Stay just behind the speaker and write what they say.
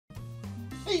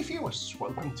Hey viewers,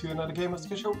 welcome to another game of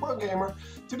the show Pro Gamer.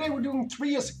 Today we're doing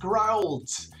 3 as Growled,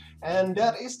 and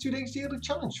that is today's daily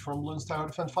challenge from Bloons Tower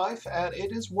Defense 5, and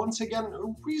it is once again a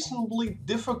reasonably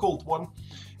difficult one.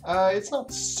 It's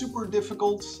not super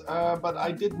difficult, but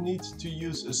I did need to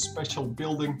use a special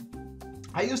building.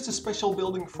 I used a special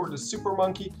building for the Super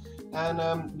Monkey,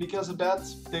 and because of that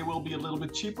they will be a little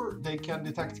bit cheaper. They can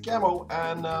detect camo,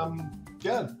 and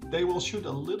yeah, they will shoot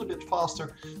a little bit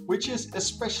faster, which is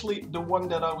especially the one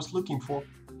that I was looking for.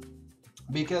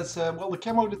 Because, well, the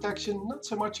camo detection, not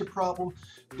so much a problem.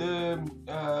 The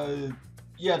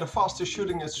faster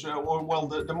shooting is,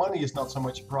 the money is not so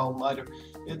much a problem either.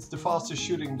 It's the faster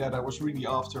shooting that I was really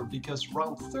after, because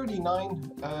round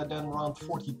 39, then round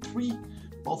 43,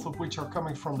 both of which are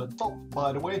coming from the top,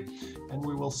 by the way, and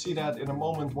we will see that in a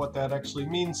moment what that actually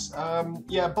means.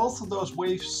 Yeah, both of those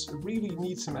waves really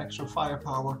need some extra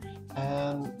firepower,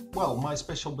 and well, my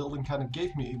special building kind of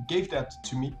gave that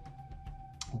to me.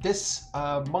 This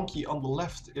monkey on the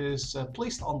left is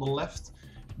placed on the left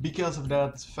because of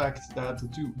that fact that the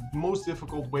two most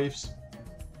difficult waves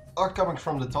are coming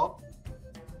from the top.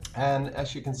 And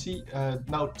as you can see,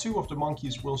 now 2 of the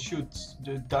monkeys will shoot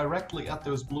directly at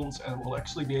those balloons and will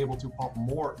actually be able to pop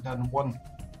more than 1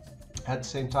 at the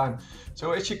same time.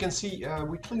 So as you can see,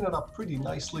 we clean it up pretty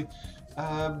nicely.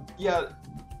 Yeah,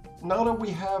 now that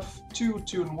we have 2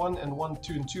 2-in-1 and 1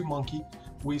 2-in-2 monkey,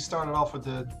 we started off with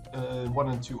the 1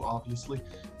 and 2 obviously,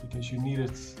 because you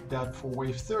needed that for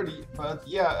wave 30. But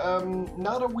yeah,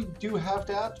 now that we do have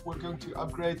that, we're going to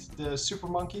upgrade the Super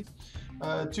Monkey.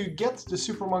 To get the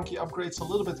Super Monkey upgrades a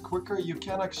little bit quicker, you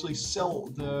can actually sell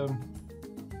the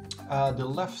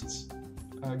left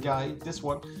guy, this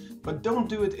one, but don't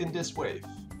do it in this wave.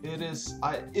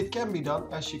 It can be done,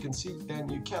 as you can see,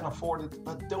 and you can afford it,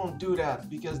 but don't do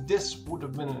that, because this would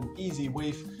have been an easy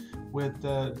wave with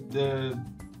the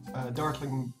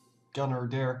Darkling gunner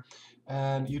there,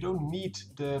 and you don't need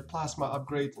the plasma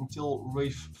upgrade until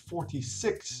wave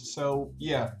 46. So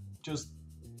yeah, just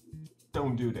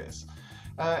don't do this.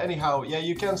 Anyhow, yeah,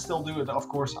 you can still do it, of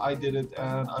course. I did it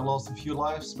and I lost a few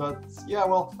lives, but yeah,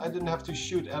 well, I didn't have to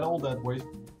shoot at all that way,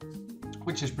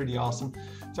 which is pretty awesome.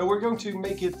 So we're going to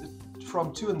make it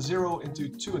from 2 and 0 into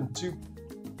 2 and 2,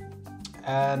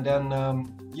 and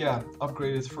then yeah,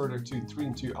 upgrade it further to 3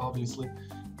 and 2 obviously.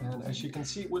 And as you can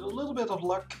see, with a little bit of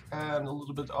luck and a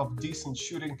little bit of decent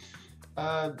shooting,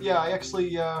 yeah, I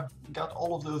actually got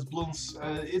all of those balloons.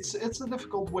 It's a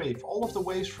difficult wave. All of the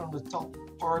waves from the top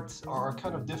part are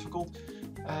kind of difficult,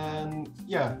 and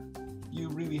yeah, you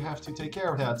really have to take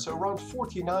care of that. So around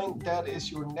 49, that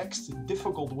is your next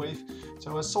difficult wave.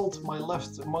 So I assault my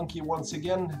left monkey once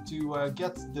again to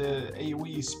get the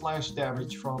AoE splash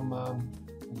damage from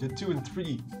the 2 and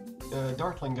 3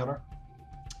 Darkling gunner.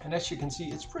 And as you can see,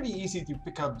 it's pretty easy to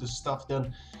pick up the stuff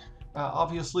then.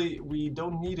 Obviously, we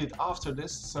don't need it after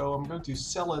this, so I'm going to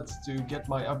sell it to get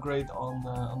my upgrade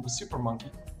on the Super Monkey.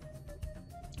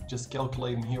 Just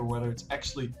calculating here whether it's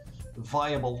actually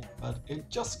viable, but it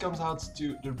just comes out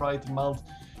to the right amount.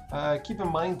 Keep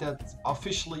in mind that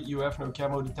officially you have no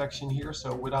camo detection here,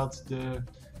 so without the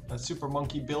Super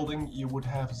Monkey building you would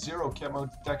have 0 camo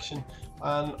detection,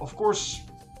 and of course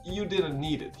you didn't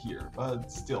need it here,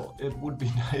 but still, it would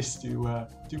be nice to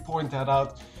point that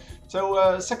out.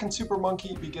 So second Super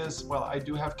Monkey, because, well, I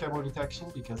do have camo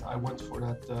detection because I went for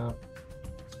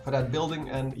that building,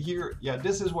 and here, yeah,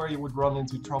 this is where you would run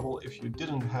into trouble if you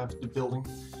didn't have the building,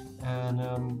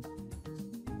 and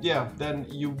yeah, then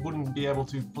you wouldn't be able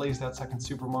to place that second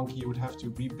Super Monkey. You would have to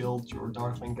rebuild your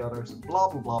Darkling gunners, blah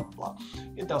blah blah blah.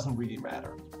 It doesn't really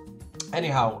matter.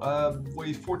 Anyhow,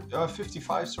 wave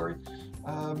 55, sorry.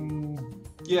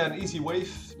 Yeah, an easy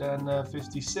wave. Then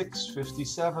 56,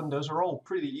 57, those are all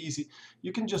pretty easy.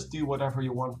 You can just do whatever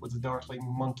you want with the Darkling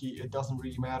monkey. It doesn't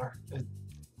really matter.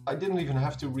 I didn't even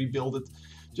have to rebuild it.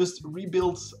 Just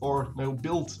rebuild, or no,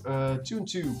 build 2 and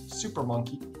 2 Super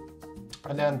Monkey.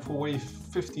 And then for wave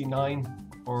 59,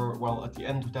 or well, at the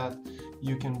end of that,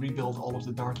 you can rebuild all of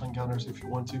the Darkling gunners if you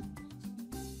want to.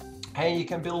 And you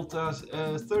can build a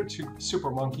third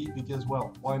Super Monkey, because,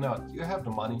 well, why not? You have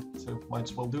the money, so might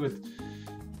as well do it.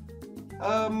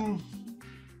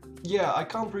 Yeah, I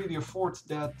can't really afford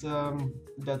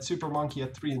that Super Monkey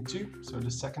at 3 and 2, so the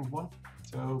second one.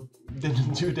 So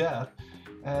didn't do that,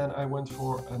 and I went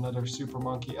for another Super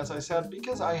Monkey, as I said,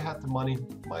 because I had the money,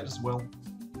 might as well.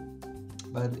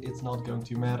 But it's not going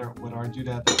to matter whether I do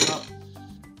that or not.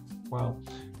 Well,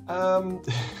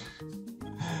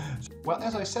 well,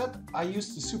 as I said, I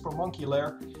used the Super Monkey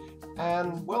lair,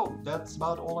 and well, that's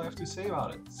about all I have to say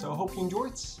about it. So hope you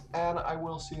enjoyed, and I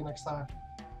will see you next time.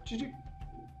 GG.